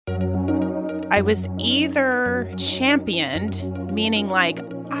I was either championed, meaning like,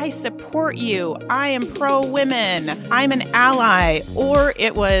 I support you, I am pro-women, I'm an ally, or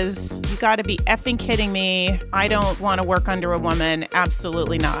it was, you got to be effing kidding me, I don't want to work under a woman,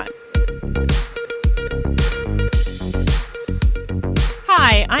 absolutely not.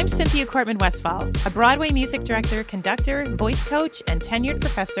 Hi, I'm Cynthia Kortman Westphal, a Broadway music director, conductor, voice coach, and tenured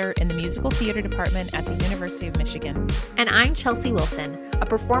professor in the musical theater department at the University of Michigan. And I'm Chelsea Wilson, a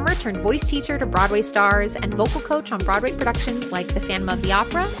performer turned voice teacher to Broadway stars and vocal coach on Broadway productions like The Phantom of the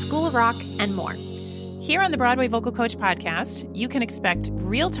Opera, School of Rock, and more. Here on the Broadway Vocal Coach podcast, you can expect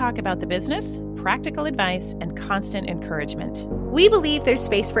real talk about the business, practical advice, and constant encouragement. We believe there's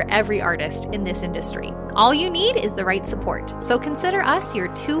space for every artist in this industry. All you need is the right support. So consider us your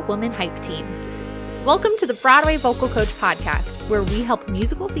two-woman hype team. Welcome to the Broadway Vocal Coach podcast, where we help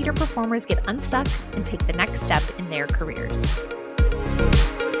musical theater performers get unstuck and take the next step in their careers.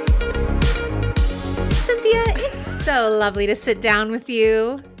 Cynthia, it's so lovely to sit down with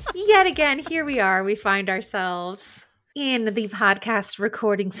you. Yet again, here we are. We find ourselves in the podcast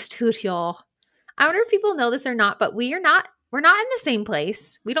recording studio. I wonder if people know this or not, but we're not in the same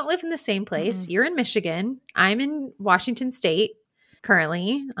place. We don't live in the same place. You're in Michigan. I'm in Washington State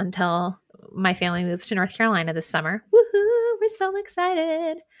currently until my family moves to North Carolina this summer. Woohoo! We're so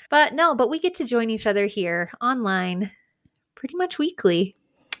excited. But we get to join each other here online pretty much weekly,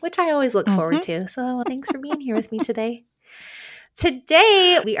 which I always look forward to. So thanks for being here with me today.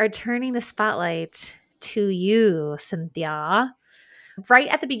 Today, we are turning the spotlight to you, Cynthia. Right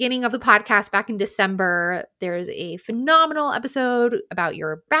at the beginning of the podcast back in December, there's a phenomenal episode about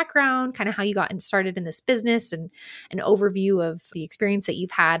your background, kind of how you got started in this business and an overview of the experience that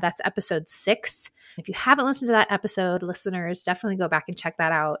you've had. That's episode 6. If you haven't listened to that episode, listeners, definitely go back and check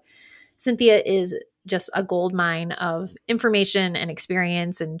that out. Cynthia is just a gold mine of information and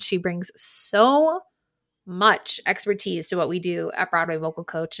experience, and she brings so much expertise to what we do at Broadway Vocal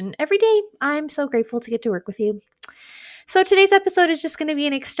Coach. And every day, I'm so grateful to get to work with you. So today's episode is just going to be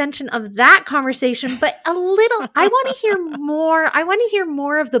an extension of that conversation, but I want to hear more. I want to hear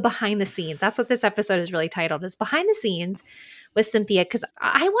more of the behind the scenes. That's what this episode is really titled, is Behind the Scenes with Cynthia, because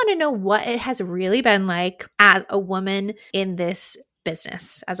I want to know what it has really been like as a woman in this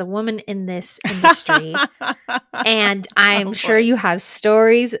business, as a woman in this industry. And I'm sure you have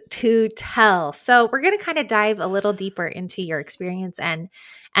stories to tell. So we're going to kind of dive a little deeper into your experience and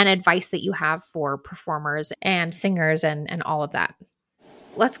advice that you have for performers and singers and all of that.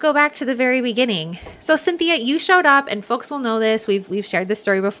 Let's go back to the very beginning. So Cynthia, you showed up, and folks will know this. We've shared this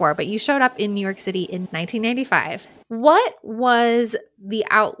story before, but you showed up in New York City in 1995. What was the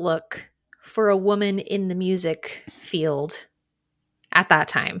outlook for a woman in the music field at that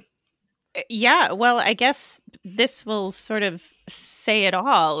time? Yeah, well, I guess this will sort of say it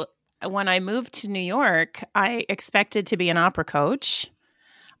all. When I moved to New York, I expected to be an opera coach.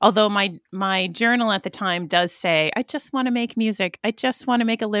 Although my journal at the time does say, I just want to make music. I just want to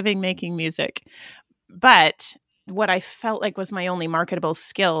make a living making music. But what I felt like was my only marketable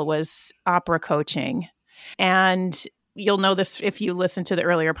skill was opera coaching. And you'll know this if you listen to the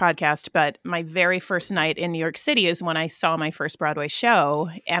earlier podcast, but my very first night in New York City is when I saw my first Broadway show,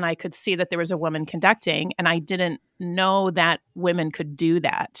 and I could see that there was a woman conducting, and I didn't know that women could do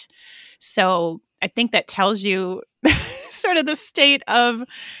that. So I think that tells you sort of the state of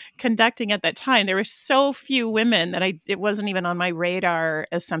conducting at that time. There were so few women that it wasn't even on my radar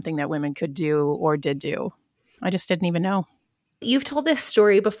as something that women could do or did do. I just didn't even know. You've told this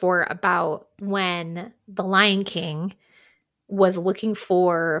story before about when The Lion King was looking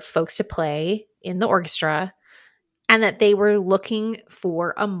for folks to play in the orchestra, and that they were looking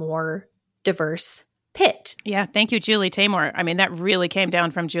for a more diverse pit. Yeah, thank you, Julie Taymor. I mean, that really came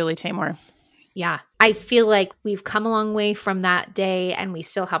down from Julie Taymor. Yeah, I feel like we've come a long way from that day, and we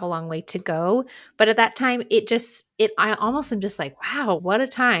still have a long way to go. But at that time, I almost am just like, wow, what a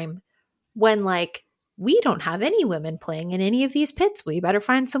time when like, we don't have any women playing in any of these pits. We better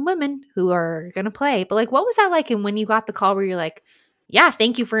find some women who are going to play. But like, what was that like? And when you got the call where you're like, yeah,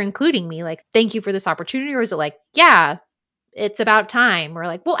 thank you for including me. Like, thank you for this opportunity. Or is it like, yeah, it's about time? Or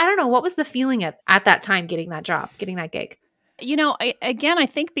like, well, I don't know. What was the feeling at that time getting that job, getting that gig? You know, I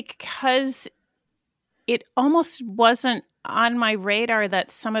think because it almost wasn't on my radar that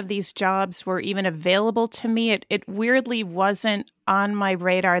some of these jobs were even available to me. It weirdly wasn't on my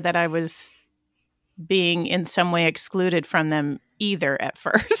radar that I was being in some way excluded from them either at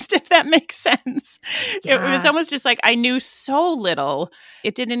first, if that makes sense. Yeah. It was almost just like I knew so little.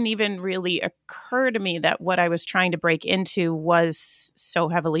 It didn't even really occur to me that what I was trying to break into was so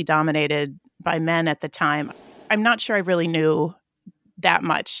heavily dominated by men at the time. I'm not sure I really knew that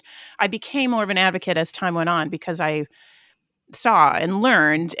much. I became more of an advocate as time went on because I saw and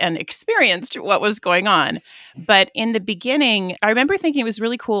learned and experienced what was going on. But in the beginning, I remember thinking it was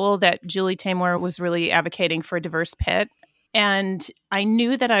really cool that Julie Taymor was really advocating for a diverse pit. And I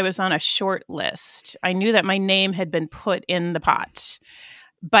knew that I was on a short list. I knew that my name had been put in the pot.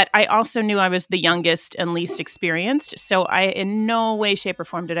 But I also knew I was the youngest and least experienced. So I, in no way, shape, or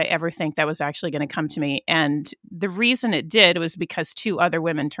form did I ever think that was actually going to come to me. And the reason it did was because 2 other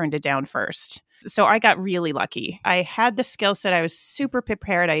women turned it down first. So I got really lucky. I had the skill set. I was super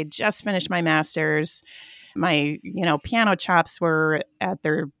prepared. I had just finished my master's. My, piano chops were at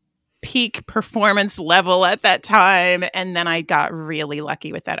their peak performance level at that time. And then I got really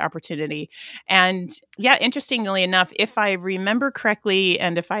lucky with that opportunity. And yeah, interestingly enough, if I remember correctly,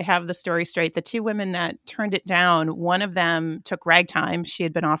 and if I have the story straight, the 2 women that turned it down, one of them took Ragtime. She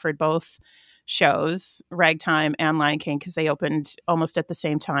had been offered both shows, Ragtime and Lion King, because they opened almost at the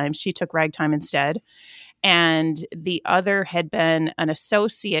same time. She took Ragtime instead. And the other had been an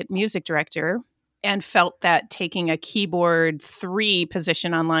associate music director and felt that taking a keyboard 3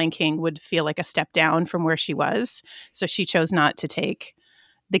 position on Lion King would feel like a step down from where she was. So she chose not to take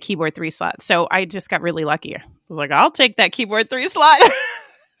the keyboard 3 slot. So I just got really lucky. I was like, I'll take that keyboard 3 slot.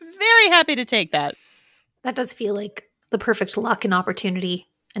 Very happy to take that. That does feel like the perfect luck and opportunity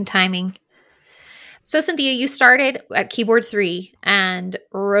and timing. So Cynthia, you started at keyboard 3 and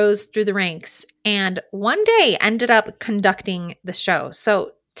rose through the ranks, and one day ended up conducting the show.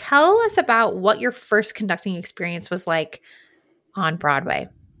 So tell us about what your first conducting experience was like on Broadway.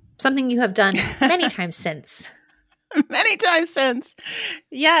 Something you have done many times since. Many times since.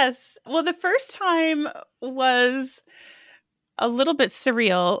 Yes. Well, the first time was a little bit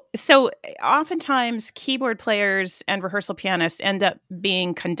surreal. So oftentimes keyboard players and rehearsal pianists end up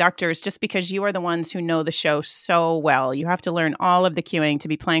being conductors just because you are the ones who know the show so well. You have to learn all of the cueing to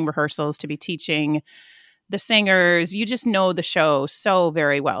be playing rehearsals, to be teaching the singers. You just know the show so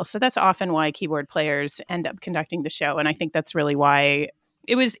very well. So that's often why keyboard players end up conducting the show. And I think that's really why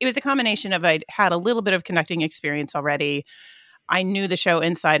it was a combination of I'd had a little bit of conducting experience already. I knew the show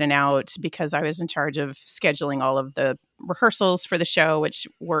inside and out because I was in charge of scheduling all of the rehearsals for the show, which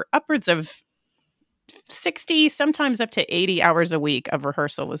were upwards of 60, sometimes up to 80 hours a week of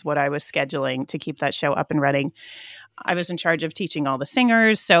rehearsal was what I was scheduling to keep that show up and running. I was in charge of teaching all the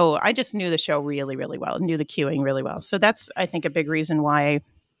singers. So I just knew the show really, really well, knew the cueing really well. So that's, I think, a big reason why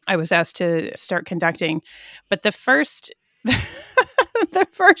I was asked to start conducting. But the first, the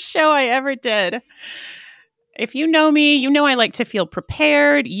first show I ever did, if you know me, you know I like to feel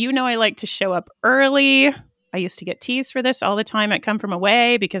prepared. You know I like to show up early. I used to get teased for this all the time at Come From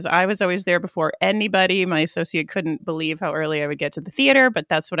Away because I was always there before anybody. My associate couldn't believe how early I would get to the theater, but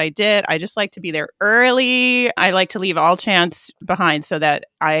that's what I did. I just like to be there early. I like to leave all chance behind so that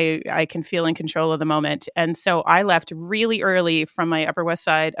I can feel in control of the moment. And so I left really early from my Upper West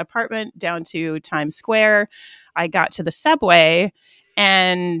Side apartment down to Times Square. I got to the subway.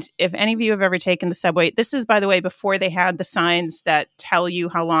 And if any of you have ever taken the subway, this is, by the way, before they had the signs that tell you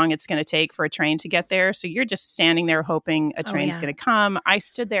how long it's going to take for a train to get there. So you're just standing there hoping a train's going to come. I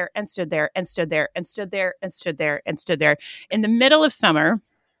stood there and stood there and stood there and stood there and stood there and stood there in the middle of summer.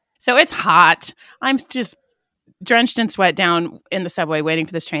 So it's hot. I'm just drenched in sweat down in the subway waiting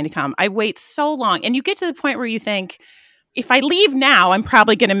for this train to come. I wait so long. And you get to the point where you think, if I leave now, I'm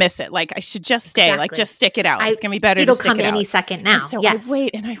probably going to miss it. Like, I should just stay. Exactly. Like, just stick it out. It's going to be better to stick it out. It'll come any second now. And so yes. I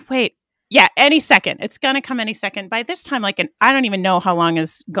wait and I wait. Yeah, any second. It's going to come any second. By this time, I don't even know how long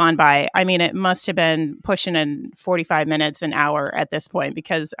has gone by. I mean, it must have been pushing in 45 minutes, an hour at this point,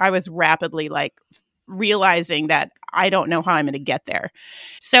 because I was rapidly realizing that I don't know how I'm going to get there.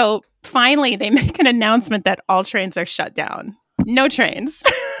 So finally, they make an announcement that all trains are shut down. No trains.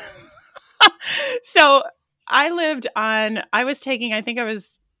 So I was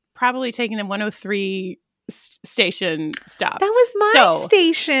probably taking the 103 station stop. That was my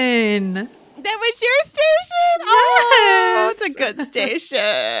station. That was your station? Yes. Oh, it's a good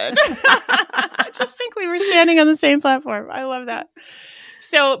station. I just think we were standing on the same platform. I love that.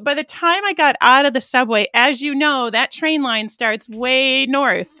 So by the time I got out of the subway, as you know, that train line starts way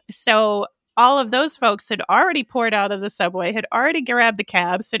north. So all of those folks had already poured out of the subway, had already grabbed the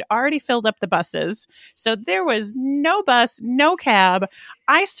cabs, had already filled up the buses. So there was no bus, no cab.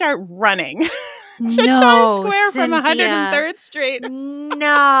 I start running to Times Square from 103rd Street.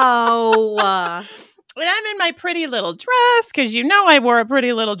 No. And I'm in my pretty little dress because I wore a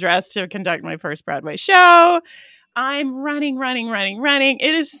pretty little dress to conduct my first Broadway show. I'm running.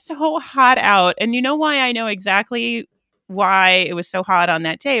 It is so hot out. And you know why I know exactly why it was so hot on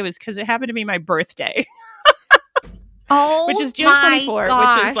that day? It was because it happened to be my birthday. Oh, which is June my 24th,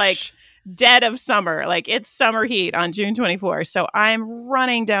 gosh. which is like dead of summer. Like it's summer heat on June 24th. So I'm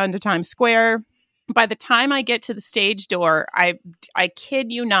running down to Times Square. By the time I get to the stage door, I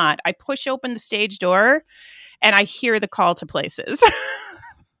kid you not, I push open the stage door and I hear the call to places.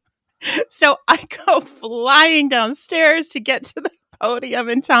 So I go flying downstairs to get to the podium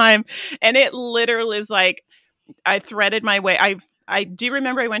in time. And it literally is like, I threaded my way. I do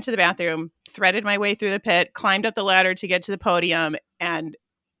remember I went to the bathroom, threaded my way through the pit, climbed up the ladder to get to the podium, and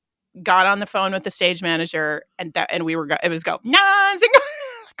got on the phone with the stage manager. And we were, it was go,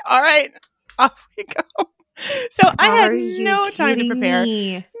 all right, off we go. So I had no time to prepare,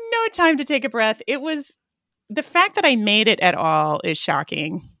 no time to take a breath. It was, the fact that I made it at all is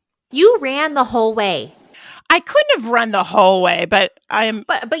shocking. You ran the whole way. I couldn't have run the whole way, but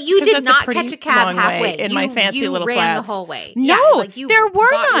But you did not catch a cab halfway in my fancy little flats. You ran the whole way. No, yeah, like there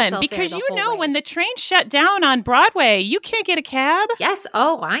were none because when the train shut down on Broadway, you can't get a cab. Yes.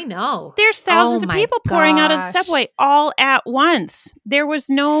 Oh, I know. There's thousands of people pouring out of the subway all at once. There was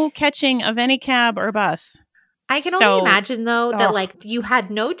no catching of any cab or bus. I can only imagine, though, that like you had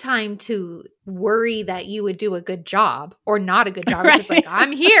no time to worry that you would do a good job or not a good job. It's just like,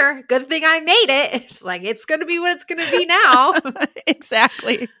 I'm here. Good thing I made it. It's like, it's going to be what it's going to be now.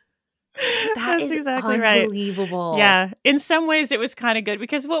 Exactly. That's exactly unbelievable. Right. Yeah. In some ways, it was kind of good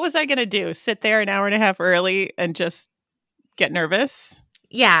because what was I going to do? Sit there an hour and a half early and just get nervous?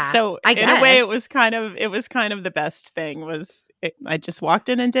 Yeah. So in a way, it was kind of the best thing I just walked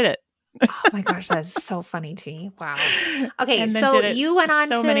in and did it. Oh my gosh, that's so funny to me. Wow. Okay, and so you went on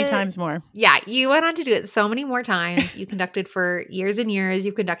so many times more. Yeah, you went on to do it so many more times. You conducted for years and years.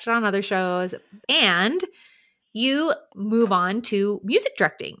 You conducted on other shows, and you move on to music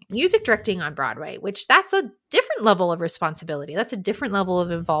directing on Broadway, which that's a different level of responsibility. That's a different level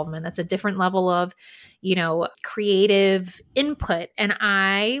of involvement. That's a different level of, creative input. And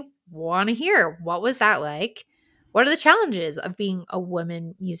I want to hear, what was that like? What are the challenges of being a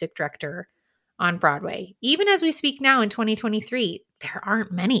woman music director on Broadway? Even as we speak now in 2023, there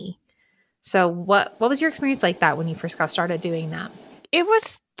aren't many. So what was your experience like that when you first got started doing that? It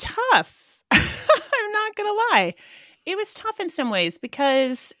was tough. I'm not going to lie. It was tough in some ways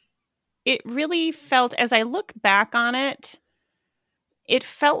because it really felt, as I look back on it, it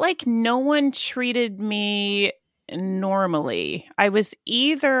felt like no one treated me normally. I was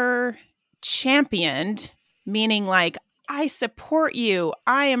either championed, meaning like, I support you,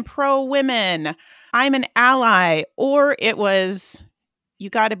 I am pro-women, I'm an ally, or it was,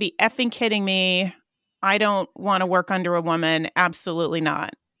 you got to be effing kidding me, I don't want to work under a woman, absolutely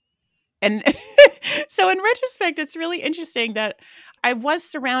not. And so in retrospect, it's really interesting that I was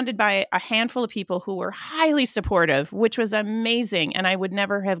surrounded by a handful of people who were highly supportive, which was amazing, and I would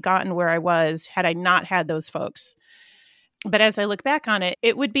never have gotten where I was had I not had those folks. But as I look back on it,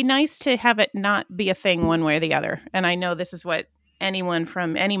 it would be nice to have it not be a thing one way or the other. And I know this is what anyone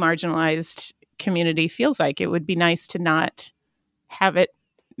from any marginalized community feels like. It would be nice to not have it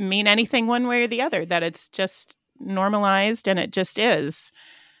mean anything one way or the other, that it's just normalized and it just is.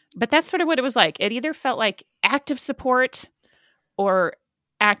 But that's sort of what it was like. It either felt like active support or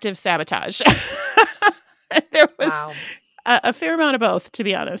active sabotage. There was a fair amount of both, to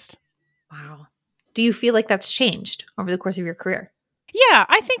be honest. Wow. Do you feel like that's changed over the course of your career? Yeah,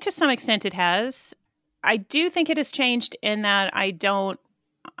 I think to some extent it has. I do think it has changed in that I don't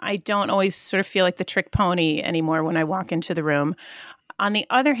always sort of feel like the trick pony anymore when I walk into the room. On the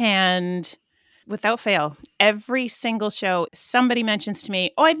other hand, without fail, every single show somebody mentions to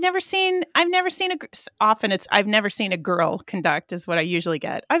me, I've never seen a girl conduct is what I usually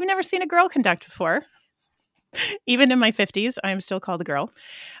get. I've never seen a girl conduct before. Even in my 50s, I am still called a girl.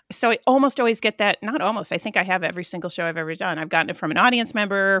 So I almost always get that. Not almost. I think I have every single show I've ever done. I've gotten it from an audience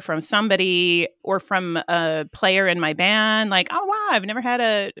member, from somebody, or from a player in my band. Like, oh, wow,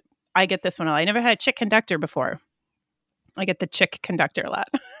 I get this one a lot. I never had a chick conductor before. I get the chick conductor a lot,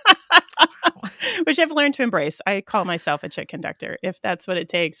 which I've learned to embrace. I call myself a chick conductor. If that's what it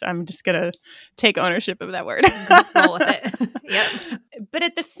takes, I'm just going to take ownership of that word. Roll with it. Yep. But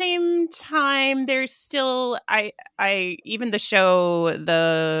at the same time, there's still, I even the show,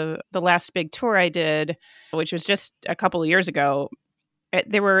 the last big tour I did, which was just a couple of years ago,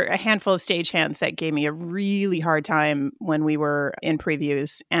 there were a handful of stagehands that gave me a really hard time when we were in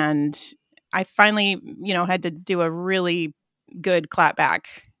previews. And I finally, had to do a really good clap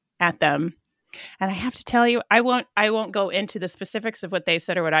back at them. And I have to tell you, I won't go into the specifics of what they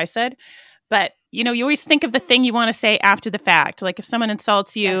said or what I said, but you always think of the thing you want to say after the fact. Like if someone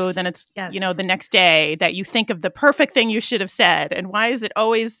insults you, then it's, the next day that you think of the perfect thing you should have said. And why is it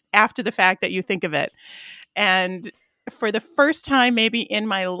always after the fact that you think of it? And for the first time maybe in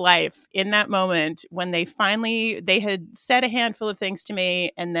my life, in that moment when they had said a handful of things to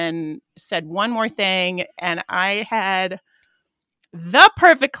me and then said one more thing, and I had the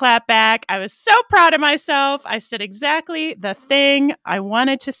perfect clap back. I was so proud of myself. I said exactly the thing I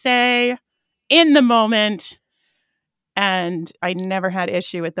wanted to say in the moment, and I never had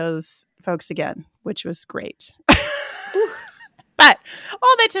issue with those folks again, which was great. But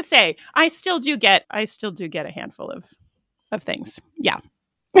all that to say, I still do get a handful of things. Yeah.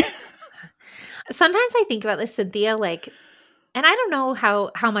 Sometimes I think about this, Cynthia, like, and I don't know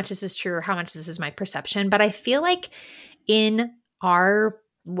how much this is true or how much this is my perception, but I feel like in our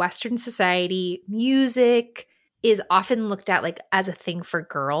Western society, music is often looked at like as a thing for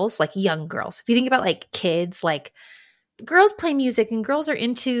girls, like young girls. If you think about like kids, like girls play music and girls are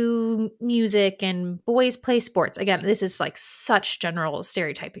into music and boys play sports. Again, this is like such general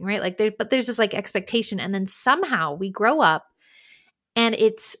stereotyping, right? Like but there's this like expectation, and then somehow we grow up and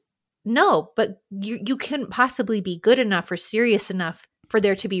it's no, but you couldn't possibly be good enough or serious enough for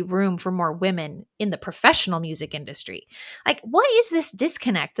there to be room for more women in the professional music industry. Like, what is this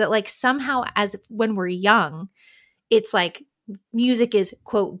disconnect that like somehow as when we're young, it's like music is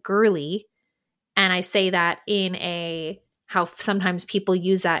quote girly. And I say that in how sometimes people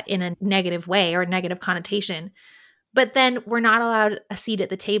use that in a negative way or a negative connotation. But then we're not allowed a seat at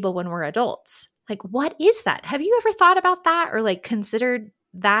the table when we're adults. Like, what is that? Have you ever thought about that or like considered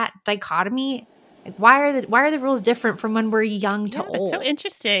that dichotomy? Like, why are the rules different from when we're young to old? That's so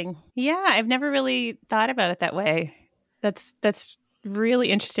interesting. Yeah, I've never really thought about it that way. That's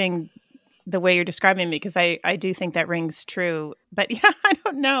really interesting, the way you're describing me, because I do think that rings true. But yeah, I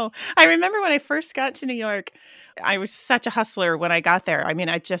don't know. I remember when I first got to New York, I was such a hustler when I got there. I mean,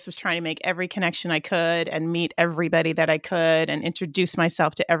 I just was trying to make every connection I could and meet everybody that I could and introduce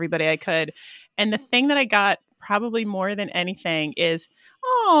myself to everybody I could. And the thing that I got probably more than anything is,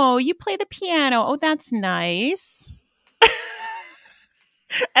 oh, you play the piano. Oh, that's nice.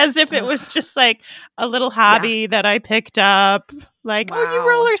 As if it was just like a little hobby that I picked up. Like, wow. Oh, you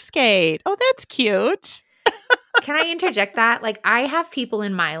roller skate. Oh, that's cute. Can I interject that? Like, I have people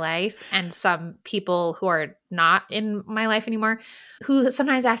in my life and some people who are not in my life anymore who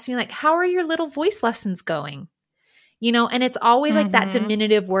sometimes ask me like, how are your little voice lessons going? You know, and it's always like that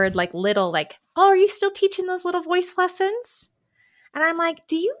diminutive word, like little, like, oh, are you still teaching those little voice lessons? And I'm like,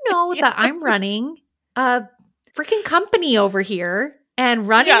 do you know that I'm running a freaking company over here and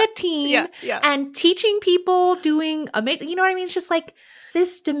running a team and teaching people doing amazing, you know what I mean? It's just like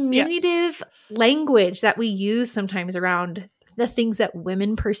this diminutive language that we use sometimes around the things that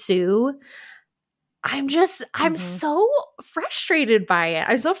women pursue. I'm so frustrated by it.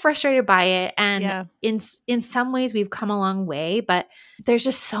 I'm so frustrated by it. And in some ways we've come a long way, but there's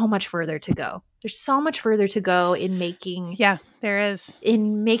just so much further to go. There's so much further to go in making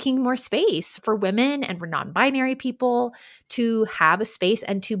more space for women and for non-binary people to have a space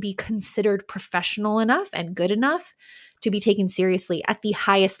and to be considered professional enough and good enough to be taken seriously at the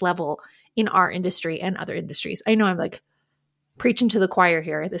highest level in our industry and other industries. I know I'm like preaching to the choir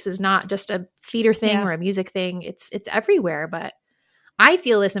here. This is not just a theater thing or a music thing. It's everywhere, but I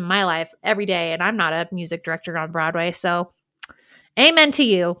feel this in my life every day, and I'm not a music director on Broadway, so amen to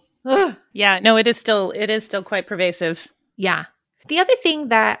you. Ugh. Yeah, no, it is still quite pervasive. Yeah. The other thing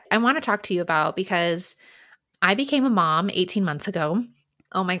that I want to talk to you about, because I became a mom 18 months ago.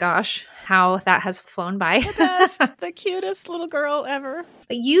 Oh my gosh, how that has flown by. The best, the cutest little girl ever.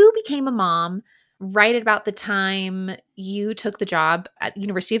 You became a mom right at about the time you took the job at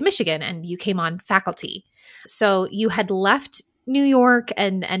University of Michigan and you came on faculty. So you had left New York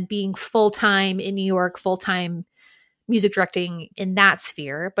and being full-time in New York, full-time music directing in that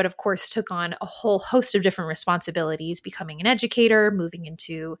sphere, but of course took on a whole host of different responsibilities, becoming an educator, moving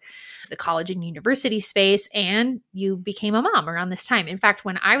into the college and university space, and you became a mom around this time. In fact,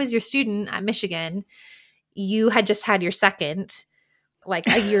 when I was your student at Michigan, you had just had your second like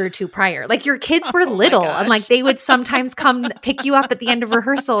a year or two prior. Like your kids were little and like they would sometimes come pick you up at the end of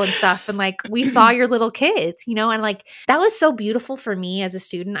rehearsal and stuff. And like we saw your little kids, you know, and like that was so beautiful for me as a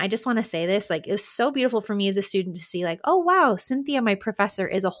student. I just want to say this, like it was so beautiful for me as a student to see like, oh wow, Cynthia, my professor,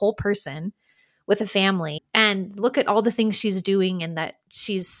 is a whole person with a family, and look at all the things she's doing and that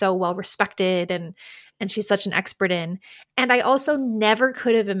she's so well respected and she's such an expert in. And I also never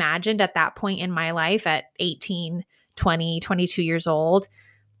could have imagined at that point in my life at 18, 20, 22 years old,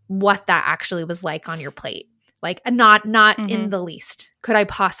 what that actually was like on your plate. Like not in the least could I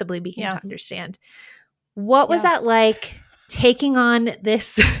possibly begin to understand. What was that like taking on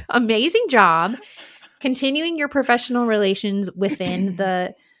this amazing job, continuing your professional relations within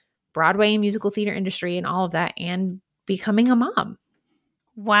the Broadway and musical theater industry and all of that, and becoming a mom.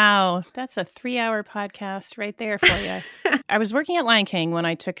 Wow, that's a 3-hour podcast right there for you. I was working at Lion King when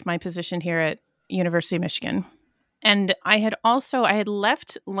I took my position here at University of Michigan. And I had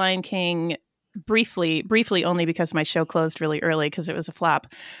left Lion King briefly only because my show closed really early because it was a flop.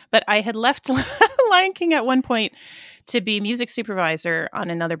 But I had left Lion King at one point to be music supervisor on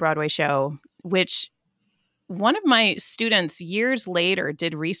another Broadway show, which one of my students years later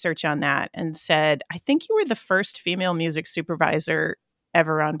did research on that and said, I think you were the first female music supervisor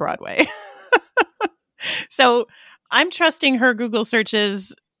ever on Broadway. So I'm trusting her Google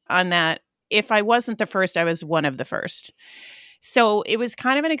searches on that. If I wasn't the first, I was one of the first. So it was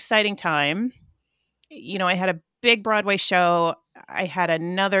kind of an exciting time. You know, I had a big Broadway show. I had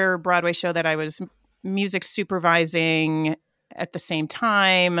another Broadway show that I was music supervising at the same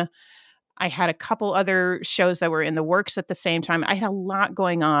time. I had a couple other shows that were in the works at the same time. I had a lot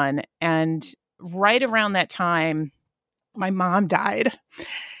going on. And right around that time, my mom died.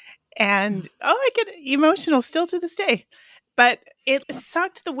 And I get emotional still to this day. But it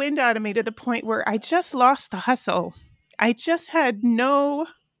sucked the wind out of me to the point where I just lost the hustle. I just had no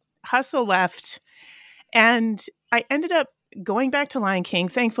hustle left. And I ended up going back to Lion King.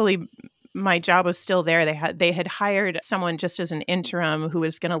 Thankfully, my job was still there. They had hired someone just as an interim who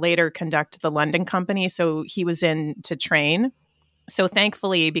was going to later conduct the London company. So he was in to train. So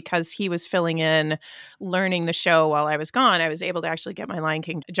thankfully, because he was filling in, learning the show while I was gone, I was able to actually get my Lion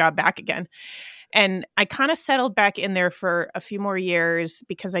King job back again. And I kind of settled back in there for a few more years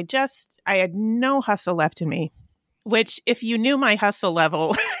because I had no hustle left in me, which if you knew my hustle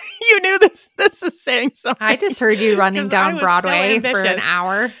level, you knew this is saying something. I just heard you running down Broadway for an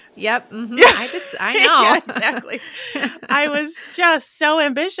hour. Yep. Mm-hmm. I know. Yeah, exactly. I was just so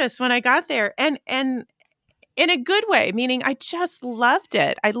ambitious when I got there and in a good way, meaning I just loved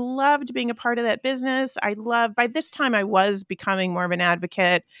it. I loved being a part of that business. By this time I was becoming more of an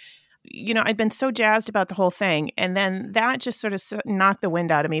advocate. You know, I'd been so jazzed about the whole thing. And then that just sort of knocked the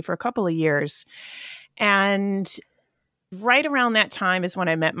wind out of me for a couple of years. And right around that time is when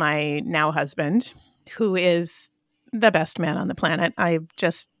I met my now husband, who is the best man on the planet. I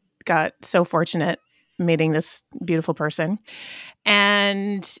just got so fortunate meeting this beautiful person.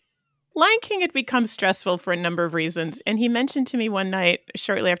 And Lion King had become stressful for a number of reasons. And he mentioned to me one night,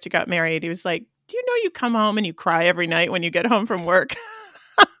 shortly after we got married, he was like, do you know you come home and you cry every night when you get home from work?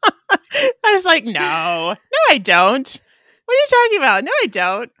 I was like, no, I don't. What are you talking about? No, I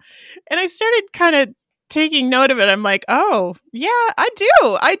don't. And I started kind of taking note of it. I'm like, oh, yeah, I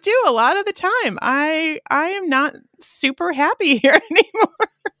do. I do a lot of the time. I am not super happy here anymore.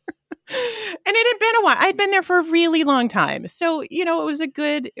 And it had been a while. I'd been there for a really long time. So, you know, it was a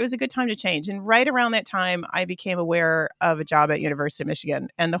good time to change. And right around that time, I became aware of a job at University of Michigan.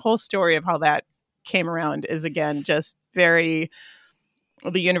 And the whole story of how that came around is, again, just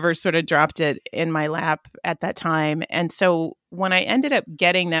the universe sort of dropped it in my lap at that time. And so when I ended up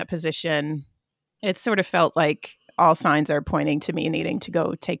getting that position, it sort of felt like all signs are pointing to me needing to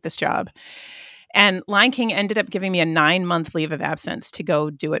go take this job. And Lion King ended up giving me a 9-month leave of absence to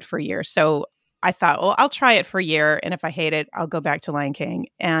go do it for a year. So I thought, well, I'll try it for a year. And if I hate it, I'll go back to Lion King.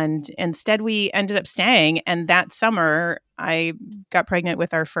 And instead we ended up staying. And that summer I got pregnant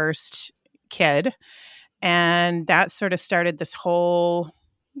with our first kid. And that sort of started this whole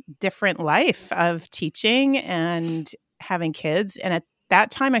different life of teaching and having kids. And at that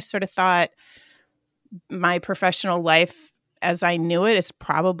time, I sort of thought my professional life as I knew it is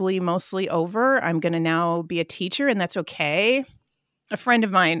probably mostly over. I'm going to now be a teacher, and that's okay. A friend of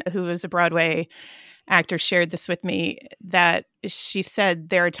mine who was a Broadway actor shared this with me, that she said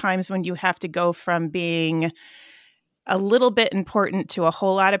there are times when you have to go from being a little bit important to a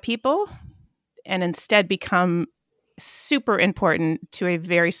whole lot of people and instead become super important to a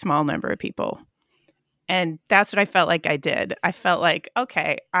very small number of people. And that's what I felt like I did. I felt like,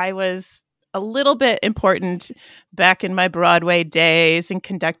 okay, I was a little bit important back in my Broadway days and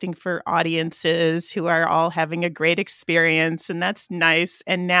conducting for audiences who are all having a great experience. And that's nice.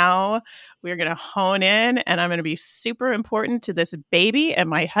 And now we're going to hone in and I'm going to be super important to this baby and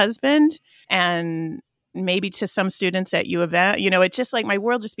my husband and maybe to some students at U of M. You know, it's just like my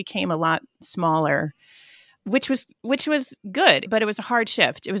world just became a lot smaller, which was good, but it was a hard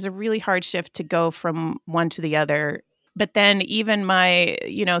shift. It was a really hard shift to go from one to the other. But then even my,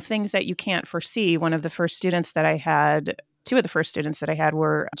 things that you can't foresee, two of the first students that I had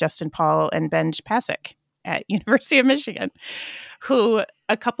were Justin Paul and Benj Pasek at University of Michigan, who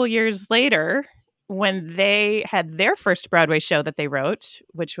a couple years later, when they had their first Broadway show that they wrote,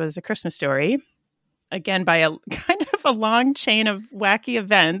 which was A Christmas Story, again, by a kind of a long chain of wacky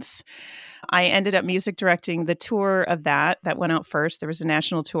events, I ended up music directing the tour of that went out first. There was a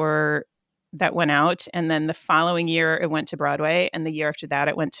national tour that went out. And then the following year, it went to Broadway. And the year after that,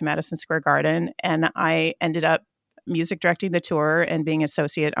 it went to Madison Square Garden. And I ended up music directing the tour and being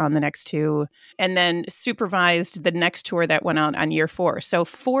associate on the next two, and then supervised the next tour that went out on year 4. So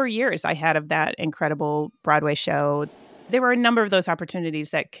 4 years I had of that incredible Broadway show. There were a number of those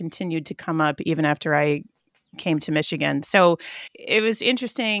opportunities that continued to come up even after I came to Michigan. So it was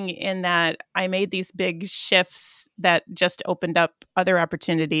interesting in that I made these big shifts that just opened up other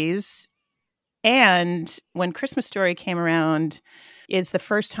opportunities. And when Christmas Story came around, is the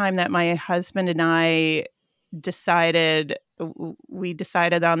first time that my husband and I decided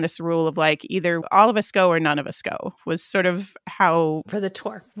on this rule of like either all of us go or none of us go, was sort of how for the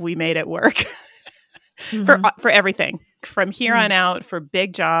tour we made it work. For everything from here on out, for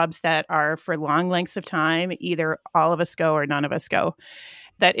big jobs that are for long lengths of time, either all of us go or none of us go.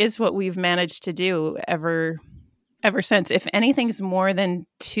 That is what we've managed to do ever since. If anything's more than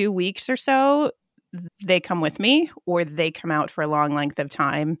 2 weeks or so, they come with me or they come out for a long length of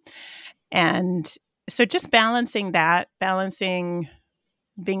time. And so just balancing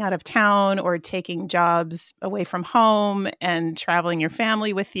being out of town or taking jobs away from home and traveling your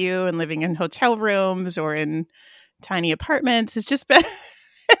family with you and living in hotel rooms or in tiny apartments. It's just been,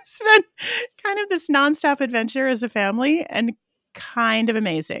 it's been kind of this nonstop adventure as a family, and kind of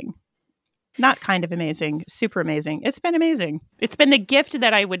amazing. Not kind of amazing, super amazing. It's been amazing. It's been the gift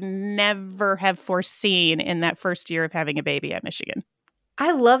that I would never have foreseen in that first year of having a baby at Michigan.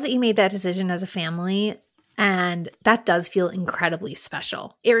 I love that you made that decision as a family, and that does feel incredibly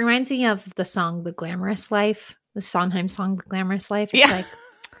special. It reminds me of the song The Glamorous Life, the Sondheim song The Glamorous Life. It's like,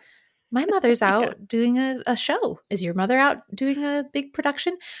 my mother's out doing a show. Is your mother out doing a big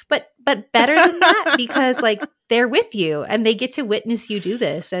production? But better than that, because like they're with you and they get to witness you do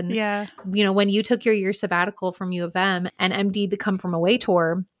this. And you know, when you took your year sabbatical from U of M and MD'd the Come From Away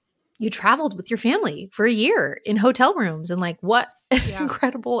tour, you traveled with your family for a year in hotel rooms, and like what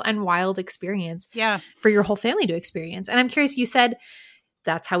incredible and wild experience for your whole family to experience. And I'm curious, you said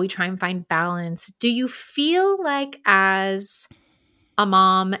that's how we try and find balance. Do you feel like as a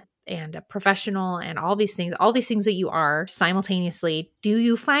mom and a professional and all these things that you are simultaneously, do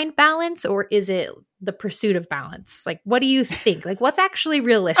you find balance, or is it the pursuit of balance? Like, what do you think? Like, what's actually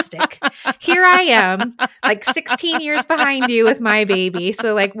realistic? Here I am, like 16 years behind you with my baby.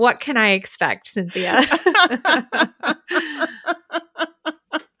 So like, what can I expect, Cynthia?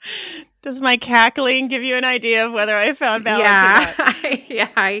 Does my cackling give you an idea of whether I found balance or not?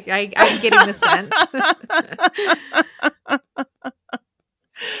 I'm getting the sense.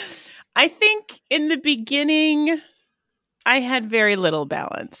 I think in the beginning, I had very little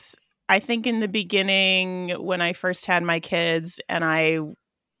balance. I think in the beginning, when I first had my kids and I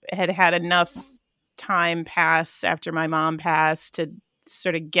had enough time pass after my mom passed to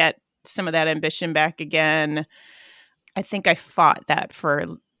sort of get some of that ambition back again, I think I fought that for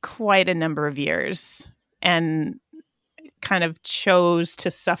quite a number of years and kind of chose to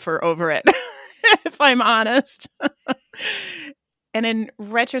suffer over it, if I'm honest. And in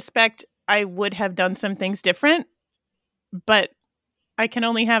retrospect, I would have done some things different, but I can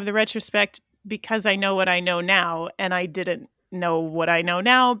only have the retrospect because I know what I know now, and I didn't know what I know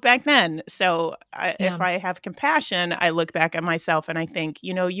now back then. So if I have compassion, I look back at myself and I think,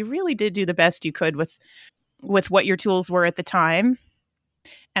 you know, you really did do the best you could with what your tools were at the time.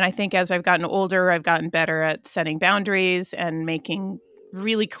 And I think as I've gotten older, I've gotten better at setting boundaries and making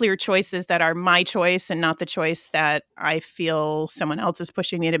really clear choices that are my choice and not the choice that I feel someone else is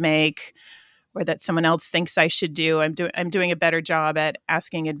pushing me to make or that someone else thinks I should do. I'm doing a better job at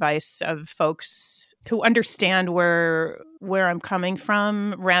asking advice of folks who understand where I'm coming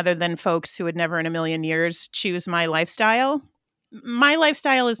from, rather than folks who would never in a million years choose my lifestyle. My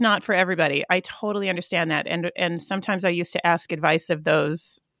lifestyle is not for everybody. I totally understand that. And sometimes I used to ask advice of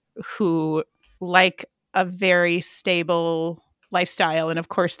those who like a very stable lifestyle. And of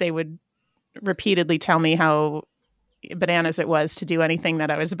course, they would repeatedly tell me how bananas it was to do anything that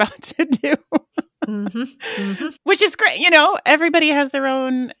I was about to do. Which is great. You know, everybody has their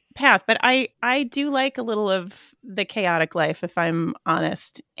own path, but I do like a little of the chaotic life, if I'm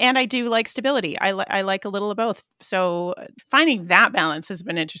honest. And I do like stability. I like a little of both. So finding that balance has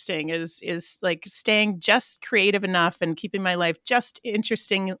been interesting, is like staying just creative enough and keeping my life just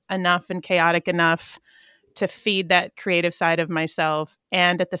interesting enough and chaotic enough to feed that creative side of myself.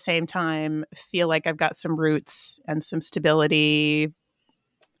 And at the same time, feel like I've got some roots and some stability.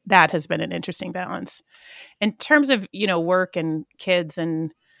 That has been an interesting balance. In terms of, you know, work and kids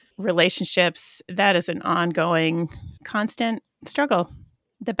and relationships, that is an ongoing, constant struggle.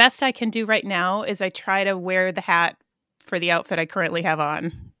 The best I can do right now is I try to wear the hat for the outfit I currently have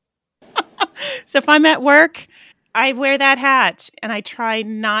on. So if I'm at work, I wear that hat and I try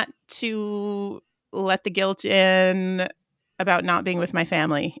not to let the guilt in about not being with my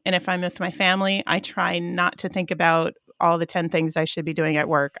family. And if I'm with my family, I try not to think about all the 10 things I should be doing at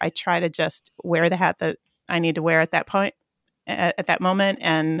work. I try to just wear the hat that I need to wear at that point, at that moment,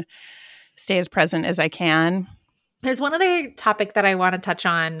 and stay as present as I can. There's one other topic that I want to touch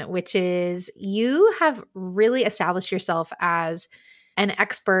on, which is you have really established yourself as an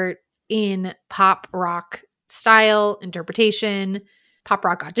expert in pop rock style, interpretation, pop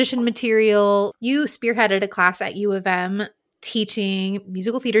rock audition material. You spearheaded a class at U of M teaching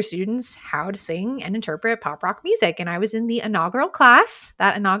musical theater students how to sing and interpret pop rock music. And I was in the inaugural class,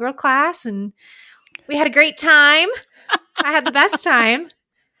 and we had a great time. I had the best time.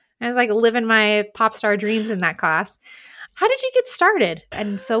 I was like living my pop star dreams in that class. How did you get started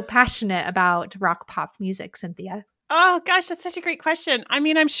and so passionate about rock pop music, Cynthia? Oh, gosh, that's such a great question. I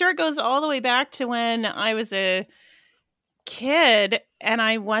mean, I'm sure it goes all the way back to when I was a kid and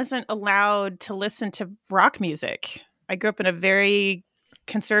I wasn't allowed to listen to rock music. I grew up in a very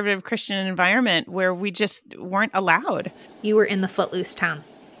conservative Christian environment where we just weren't allowed. You were in the footloose town.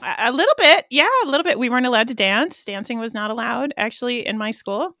 A little bit. Yeah, a little bit. We weren't allowed to dance. Dancing was not allowed, actually, in my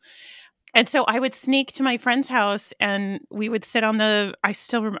school. And so I would sneak to my friend's house and we would sit on I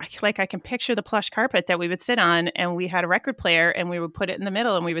still remember, like I can picture the plush carpet that we would sit on, and we had a record player and we would put it in the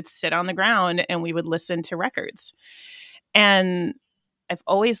middle and we would sit on the ground and we would listen to records. And I've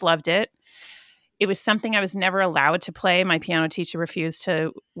always loved it. It was something I was never allowed to play. My piano teacher refused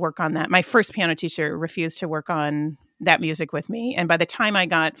to work on that. My first piano teacher refused to work on that music with me. And by the time I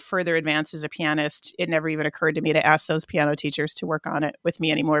got further advanced as a pianist, it never even occurred to me to ask those piano teachers to work on it with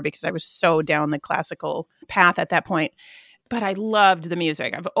me anymore because I was so down the classical path at that point. But I loved the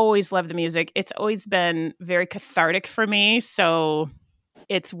music. I've always loved the music. It's always been very cathartic for me. So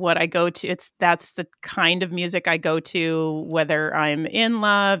it's what I go to. That's the kind of music I go to, whether I'm in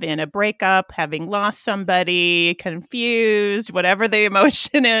love, in a breakup, having lost somebody, confused, whatever the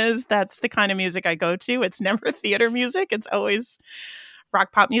emotion is. That's the kind of music I go to. It's never theater music. It's always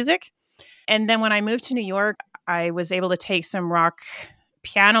rock pop music. And then when I moved to New York, I was able to take some rock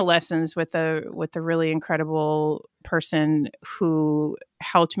piano lessons with a really incredible person who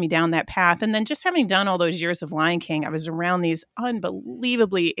helped me down that path. And then just having done all those years of Lion King, I was around these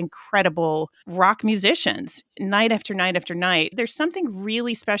unbelievably incredible rock musicians night after night after night. There's something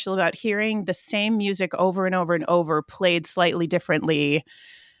really special about hearing the same music over and over and over played slightly differently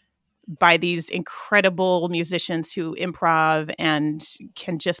by these incredible musicians who improv and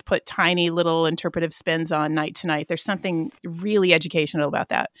can just put tiny little interpretive spins on night to night. There's something really educational about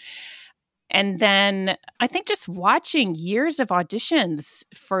that. And then I think just watching years of auditions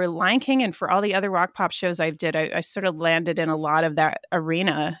for Lion King and for all the other rock pop shows I've did, I sort of landed in a lot of that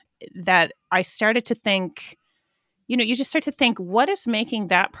arena that I started to think, you just start to think, what is making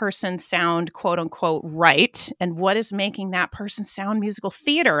that person sound quote unquote right? And what is making that person sound musical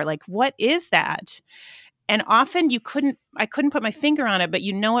theater? Like, what is that? And often I couldn't put my finger on it, but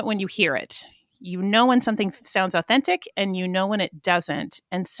you know it when you hear it. You know when something sounds authentic and you know when it doesn't.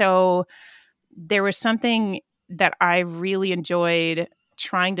 And so there was something that I really enjoyed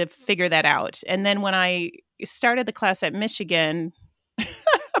trying to figure that out. And then when I started the class at Michigan,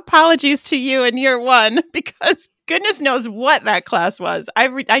 apologies to you in year one, because goodness knows what that class was.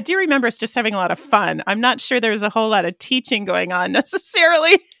 I do remember us just having a lot of fun. I'm not sure there was a whole lot of teaching going on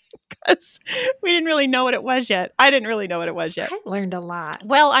necessarily because we didn't really know what it was yet. I didn't really know what it was yet. I learned a lot.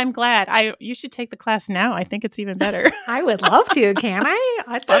 Well, I'm glad. You should take the class now. I think it's even better. I would love to. Can I?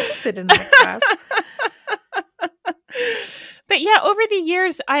 I'd love to sit in that class. But yeah, over the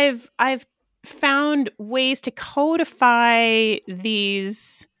years, I've found ways to codify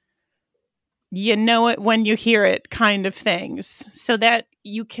these, you know it when you hear it kind of things so that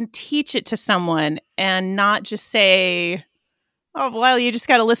you can teach it to someone and not just say, oh, well, you just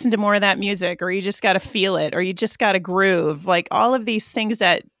got to listen to more of that music, or you just got to feel it, or you just got to groove. Like all of these things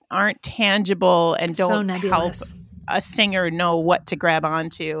that aren't tangible and don't help a singer know what to grab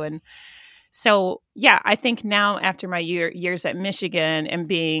onto. And so, yeah, I think now after my years at Michigan and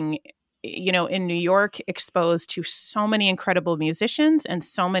being, in New York, exposed to so many incredible musicians and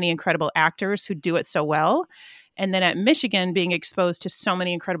so many incredible actors who do it so well. And then at Michigan, being exposed to so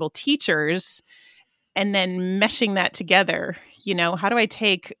many incredible teachers and then meshing that together, how do I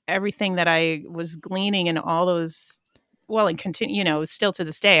take everything that I was gleaning in all those, and continue, still to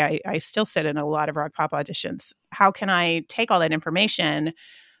this day, I still sit in a lot of rock pop auditions. How can I take all that information,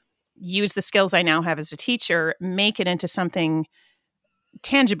 use the skills I now have as a teacher, make it into something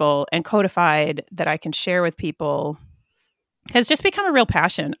tangible and codified that I can share with people has just become a real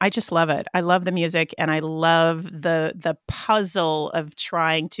passion. I just love it. I love the music, and I love the puzzle of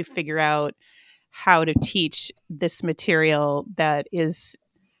trying to figure out how to teach this material that is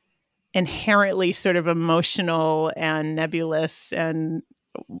inherently sort of emotional and nebulous and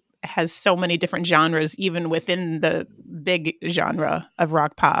has so many different genres, even within the big genre of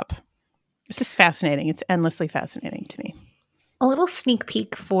rock pop. It's just fascinating. It's endlessly fascinating to me. A little sneak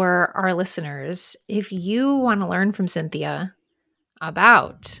peek for our listeners. If you want to learn from Cynthia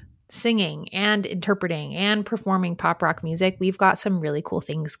about singing and interpreting and performing pop rock music, we've got some really cool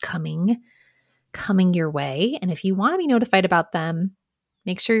things coming your way. And if you want to be notified about them,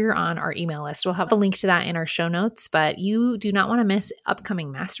 make sure you're on our email list. We'll have a link to that in our show notes, but you do not want to miss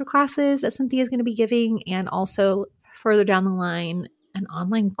upcoming masterclasses that Cynthia is going to be giving, and also further down the line, an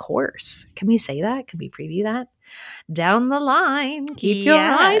online course. Can we say that? Can we preview that? Down the line, keep your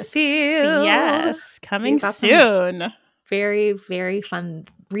eyes peeled. Yes, coming soon. Very, very fun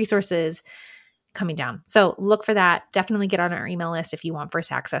resources coming down. So look for that. Definitely get on our email list if you want first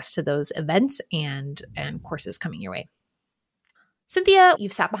access to those events and courses coming your way. Cynthia,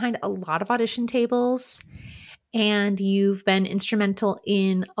 you've sat behind a lot of audition tables, and you've been instrumental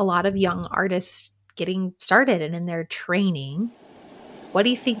in a lot of young artists getting started and in their training. What do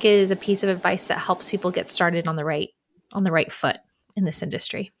you think is a piece of advice that helps people get started on the right foot in this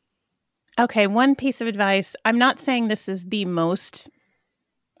industry? Okay, one piece of advice. I'm not saying this is the most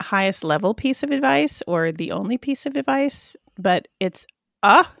highest level piece of advice or the only piece of advice, but it's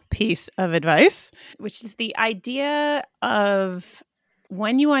a piece of advice, which is the idea of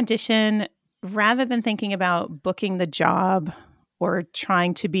when you audition, rather than thinking about booking the job or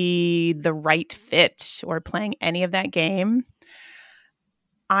trying to be the right fit or playing any of that game,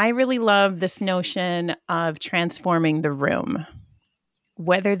 I really love this notion of transforming the room.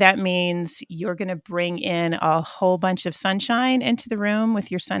 Whether that means you're going to bring in a whole bunch of sunshine into the room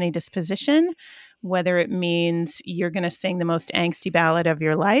with your sunny disposition, whether it means you're going to sing the most angsty ballad of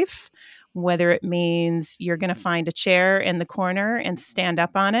your life, whether it means you're going to find a chair in the corner and stand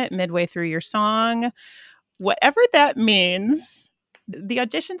up on it midway through your song, whatever that means. The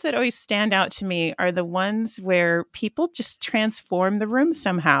auditions that always stand out to me are the ones where people just transform the room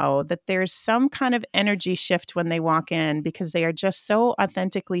somehow, that there's some kind of energy shift when they walk in because they are just so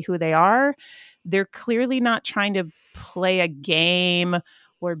authentically who they are. They're clearly not trying to play a game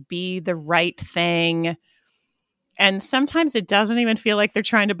or be the right thing. And sometimes it doesn't even feel like they're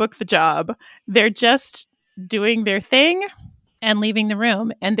trying to book the job. They're just doing their thing and leaving the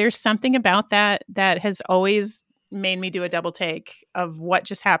room. And there's something about that that has always made me do a double take of what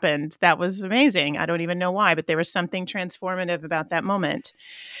just happened. That was amazing. I don't even know why, but there was something transformative about that moment.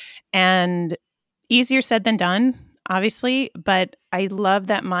 And easier said than done, obviously, but I love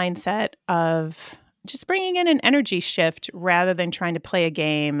that mindset of just bringing in an energy shift rather than trying to play a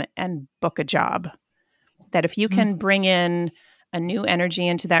game and book a job. That if you can bring in a new energy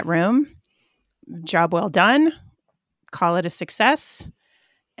into that room, job well done, call it a success,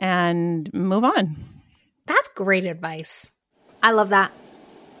 and move on. That's great advice. I love that.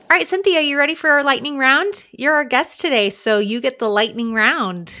 All right, Cynthia, you ready for our lightning round? You're our guest today, so you get the lightning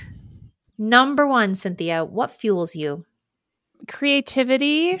round. Number 1, Cynthia, what fuels you?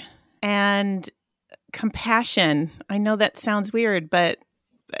 Creativity and compassion. I know that sounds weird, but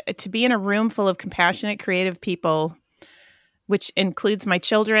to be in a room full of compassionate, creative people, which includes my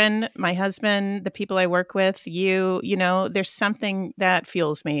children, my husband, the people I work with, you know, there's something that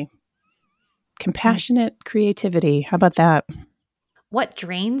fuels me. Compassionate creativity. How about that? What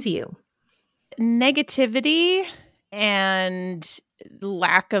drains you? Negativity and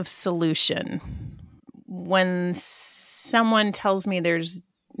lack of solution. When someone tells me there's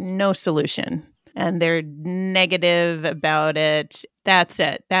no solution and they're negative about it, that's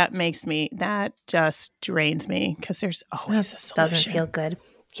it. That just drains me because there's always a solution. Doesn't feel good.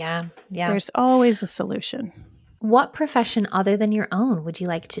 Yeah. There's always a solution. What profession other than your own would you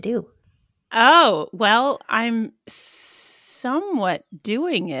like to do? Oh, well, I'm somewhat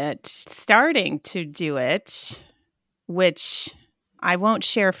starting to do it, which I won't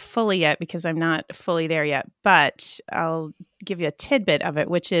share fully yet because I'm not fully there yet, but I'll give you a tidbit of it,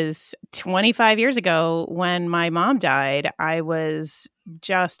 which is 25 years ago when my mom died, I was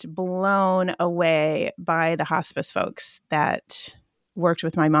just blown away by the hospice folks that worked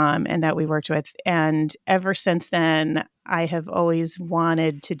with my mom and that we worked with. And ever since then, I have always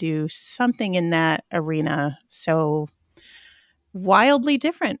wanted to do something in that arena. So wildly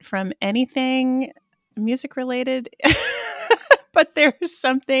different from anything music related, but there's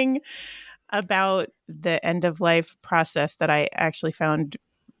something about the end of life process that I actually found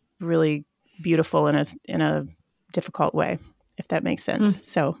really beautiful in a difficult way, if that makes sense.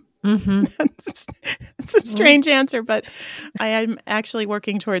 So it's a strange answer, but I am actually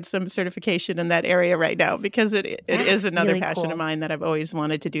working towards some certification in that area right now because it is another really passion of mine that I've always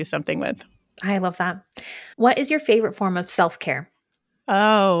wanted to do something with. I love that. What is your favorite form of self-care?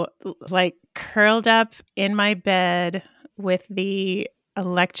 Oh, like curled up in my bed with the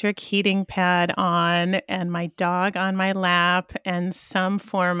electric heating pad on and my dog on my lap and some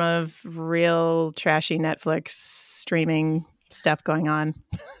form of real trashy Netflix streaming stuff going on.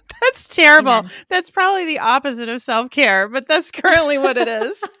 That's terrible. Amen. That's probably the opposite of self-care, but that's currently what it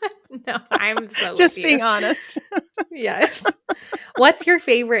is. No, I'm so just being honest. Yes. What's your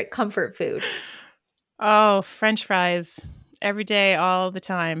favorite comfort food? Oh, French fries. Every day, all the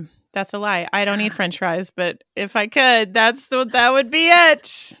time. That's a lie. I don't eat French fries, but if I could, that would be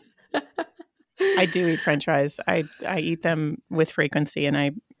it. I do eat French fries. I eat them with frequency,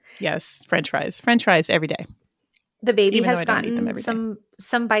 and yes, French fries every day. The baby has gotten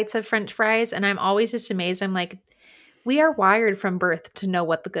some bites of French fries, and I'm always just amazed. I'm like, we are wired from birth to know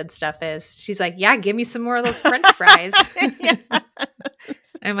what the good stuff is. She's like, yeah, give me some more of those French fries.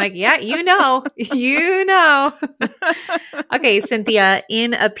 I'm like, yeah, you know. Okay, Cynthia,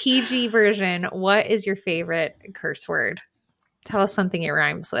 in a PG version, what is your favorite curse word? Tell us something it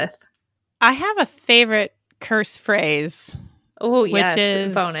rhymes with. I have a favorite curse phrase. Oh, yes, which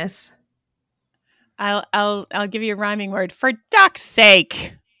is bonus. I'll give you a rhyming word. For duck's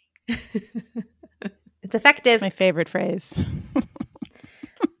sake. It's effective. It's my favorite phrase.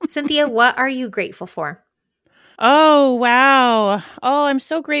 Cynthia, what are you grateful for? Oh, wow. Oh, I'm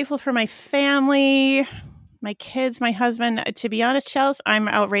so grateful for my family, my kids, my husband. To be honest, Chels, I'm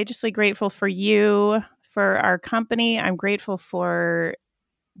outrageously grateful for you, for our company. I'm grateful for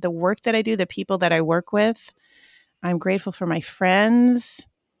the work that I do, the people that I work with. I'm grateful for my friends.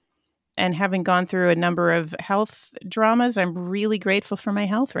 And having gone through a number of health dramas, I'm really grateful for my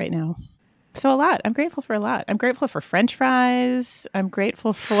health right now. So a lot. I'm grateful for a lot. I'm grateful for French fries. I'm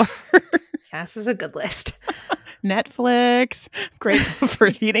grateful for... Yeah, this is a good list. Netflix. I'm grateful for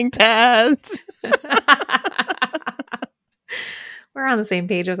heating pads. We're on the same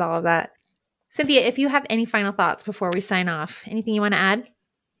page with all of that. Cynthia, if you have any final thoughts before we sign off, anything you want to add?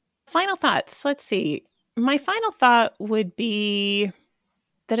 Final thoughts. Let's see. My final thought would be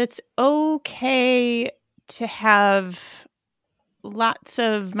that it's okay to have lots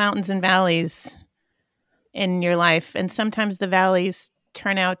of mountains and valleys in your life. And sometimes the valleys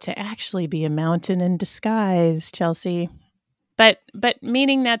turn out to actually be a mountain in disguise, Chelsea. But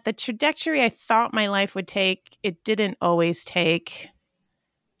meaning that the trajectory I thought my life would take, it didn't always take.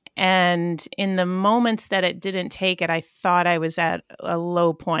 And in the moments that it didn't take it, I thought I was at a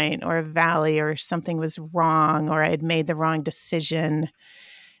low point or a valley or something was wrong or I had made the wrong decision.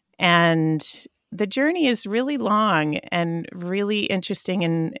 And the journey is really long and really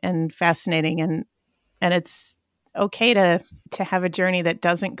interesting and fascinating. And it's okay to have a journey that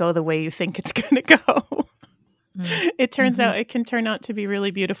doesn't go the way you think it's going to go. It turns out it can turn out to be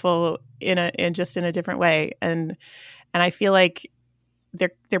really beautiful in a different way. And I feel like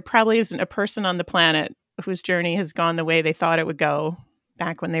there probably isn't a person on the planet whose journey has gone the way they thought it would go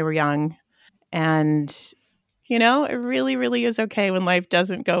back when they were young. And you know, it really, really is okay when life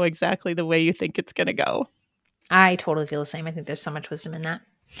doesn't go exactly the way you think it's going to go. I totally feel the same. I think there's so much wisdom in that.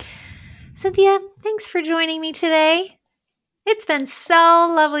 Cynthia, thanks for joining me today. It's been so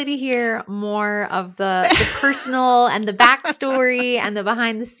lovely to hear more of the personal and the backstory and the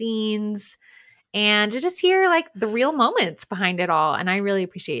behind the scenes and to just hear like the real moments behind it all. And I really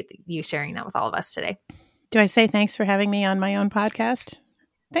appreciate you sharing that with all of us today. Do I say thanks for having me on my own podcast?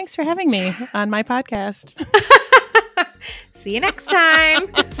 Thanks for having me on my podcast. See you next time.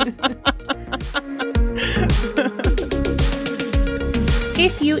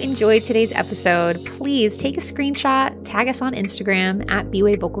 If you enjoyed today's episode, please take a screenshot, tag us on Instagram at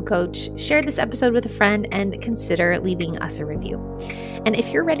BWay Vocal Coach, share this episode with a friend, and consider leaving us a review. And if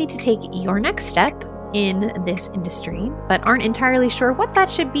you're ready to take your next step in this industry, but aren't entirely sure what that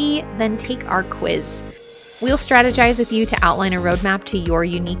should be, then take our quiz. We'll strategize with you to outline a roadmap to your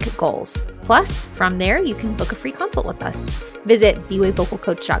unique goals. Plus, from there, you can book a free consult with us. Visit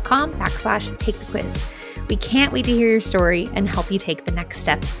bwayvocalcoach.com/take the quiz. We can't wait to hear your story and help you take the next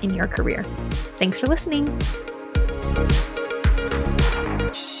step in your career. Thanks for listening.